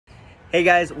Hey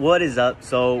guys, what is up?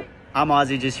 So I'm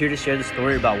Ozzy, just here to share the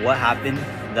story about what happened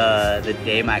the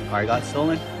day my car got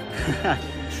stolen.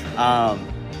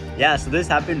 Yeah, so this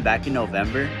happened back in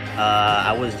November.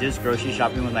 I was just grocery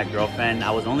shopping with my girlfriend.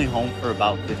 I was only home for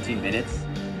about 15 minutes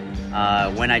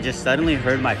when I just suddenly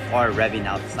heard my car revving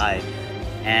outside.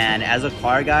 And as a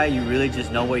car guy, you really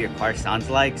just know what your car sounds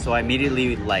like. So I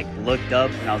immediately looked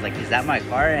up and I was like, is that my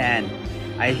car? And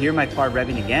I hear my car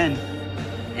revving again.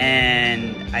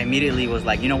 And I immediately was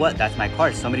like, you know what, that's my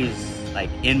car. Somebody's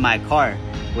in my car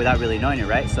without really knowing it,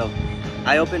 right? So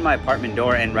I opened my apartment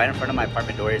door, and right in front of my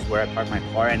apartment door is where I parked my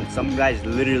car, and some guy's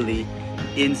literally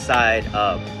inside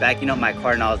backing up my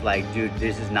car, and I was like, dude,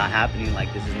 this is not happening.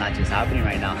 This is not just happening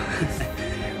right now.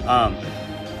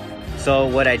 So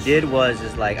what I did was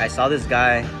I saw this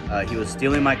guy, he was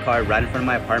stealing my car right in front of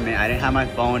my apartment. I didn't have my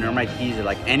phone or my keys or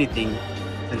anything,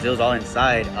 since it was all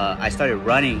inside. I started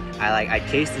running. I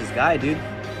chased this guy, dude,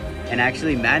 and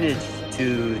actually managed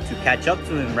to catch up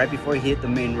to him right before he hit the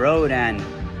main road, and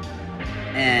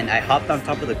I hopped on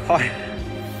top of the car.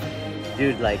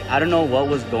 Dude, I don't know what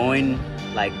was going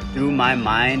through my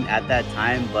mind at that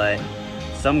time, but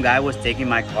some guy was taking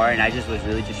my car, and I was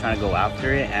really just trying to go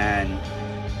after it, and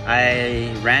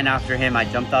I ran after him. I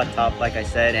jumped out top, like I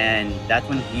said, and that's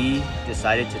when he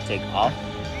decided to take off.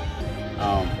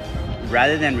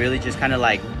 Rather than really just kind of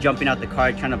jumping out the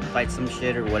car trying to fight some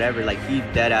shit or whatever, he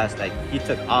dead ass, he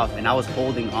took off, and I was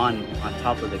holding on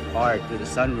top of the car through the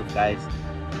sunroof, guys.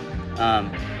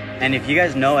 And if you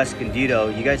guys know Escondido,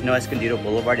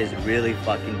 Boulevard is a really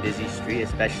fucking busy street,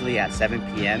 especially at 7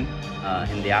 p.m.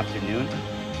 In the afternoon.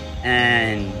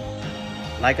 And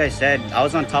like I said, I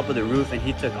was on top of the roof and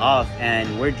he took off,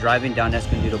 and we're driving down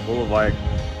Escondido Boulevard,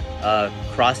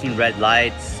 crossing red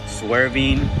lights,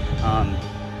 swerving,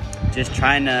 just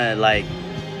trying to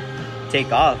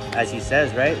take off, as he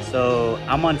says, right? So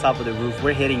I'm on top of the roof,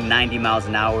 we're hitting 90 miles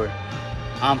an hour.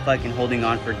 I'm fucking holding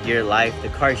on for dear life. The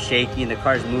car's shaking, the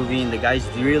car's moving, the guy's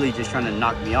really just trying to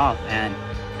knock me off. And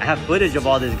I have footage of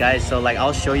all this, guys, so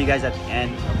I'll show you guys at the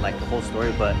end of the whole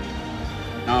story. But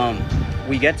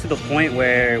we get to the point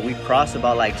where we cross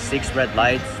about 6 red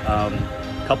lights,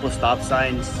 couple stop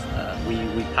signs.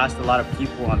 We passed a lot of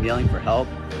people. I'm yelling for help,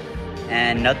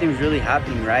 and nothing's really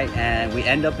happening, right? And we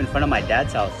end up in front of my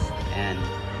dad's house, and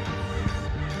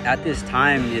at this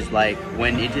time is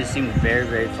when it just seemed very,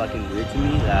 very fucking weird to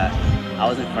me that I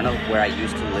was in front of where I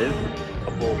used to live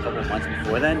a couple months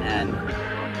before then.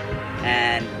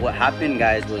 And what happened,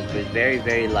 guys, was very,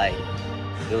 very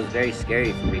it was very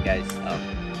scary for me, guys.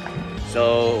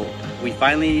 So we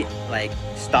finally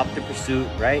stopped the pursuit,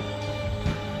 right?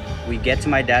 We get to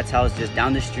my dad's house just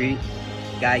down the street.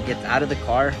 Guy gets out of the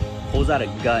car, pulls out a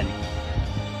gun,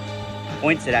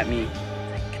 points it at me,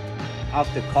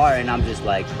 off the car, and I'm just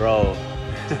bro,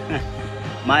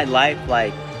 my life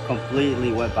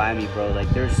completely went by me, bro.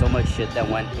 There's so much shit that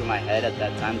went through my head at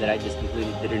that time that I just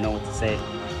completely didn't know what to say.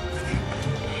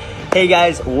 Hey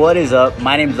guys, what is up?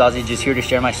 My name is Ozzy, just here to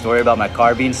share my story about my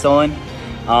car being stolen.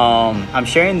 I'm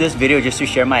sharing this video just to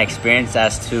share my experience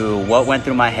as to what went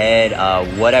through my head,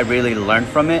 what I really learned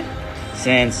from it,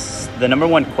 since the number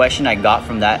one question I got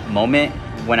from that moment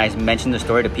when I mentioned the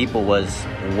story to people was,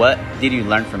 what did you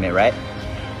learn from it, right?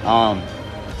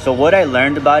 So what I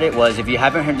learned about it was, if you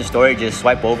haven't heard the story, just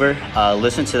swipe over,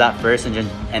 listen to that first,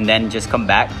 and then just come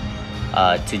back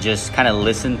to just kind of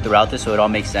listen throughout this so it all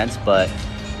makes sense. But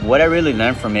what I really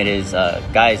learned from it is,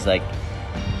 guys,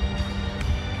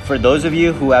 for those of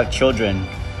you who have children,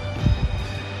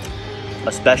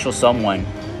 a special someone,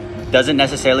 doesn't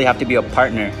necessarily have to be a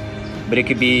partner, but it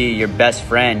could be your best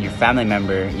friend, your family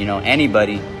member,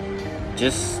 anybody.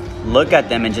 Just look at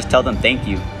them and just tell them thank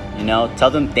you. Tell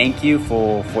them thank you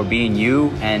for being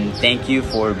you, and thank you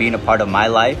for being a part of my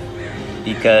life,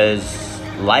 because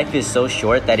life is so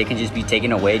short that it can just be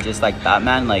taken away just like that,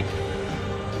 man.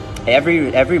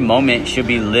 Every moment should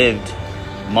be lived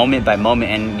moment by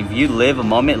moment, and if you live a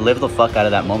moment, live the fuck out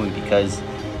of that moment, because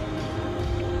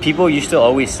people used to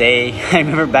always say, I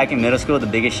remember back in middle school, the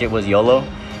biggest shit was YOLO.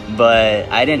 But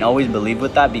I didn't always believe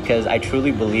with that, because I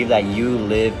truly believe that you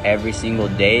live every single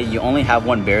day. You only have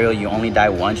one burial, you only die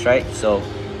once, right? So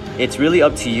it's really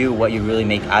up to you what you really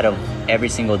make out of every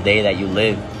single day that you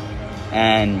live.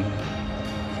 And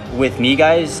with me,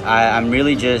 guys, I'm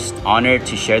really just honored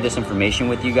to share this information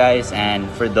with you guys. And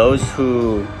for those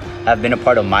who have been a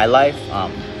part of my life,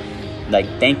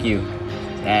 thank you.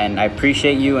 And I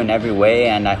appreciate you in every way,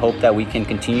 and I hope that we can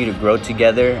continue to grow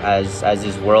together as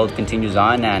this world continues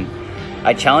on. And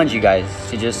I challenge you guys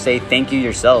to just say thank you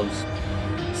yourselves.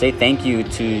 Say thank you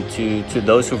to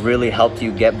those who really helped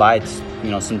you get by,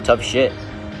 some tough shit.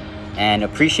 and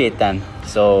appreciate them.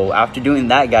 So after doing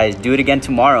that, guys, do it again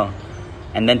tomorrow,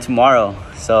 and then tomorrow.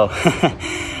 So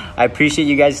I appreciate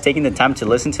you guys taking the time to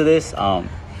listen to this.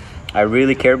 I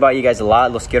really care about you guys a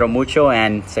lot. Los quiero mucho,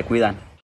 and se cuidan.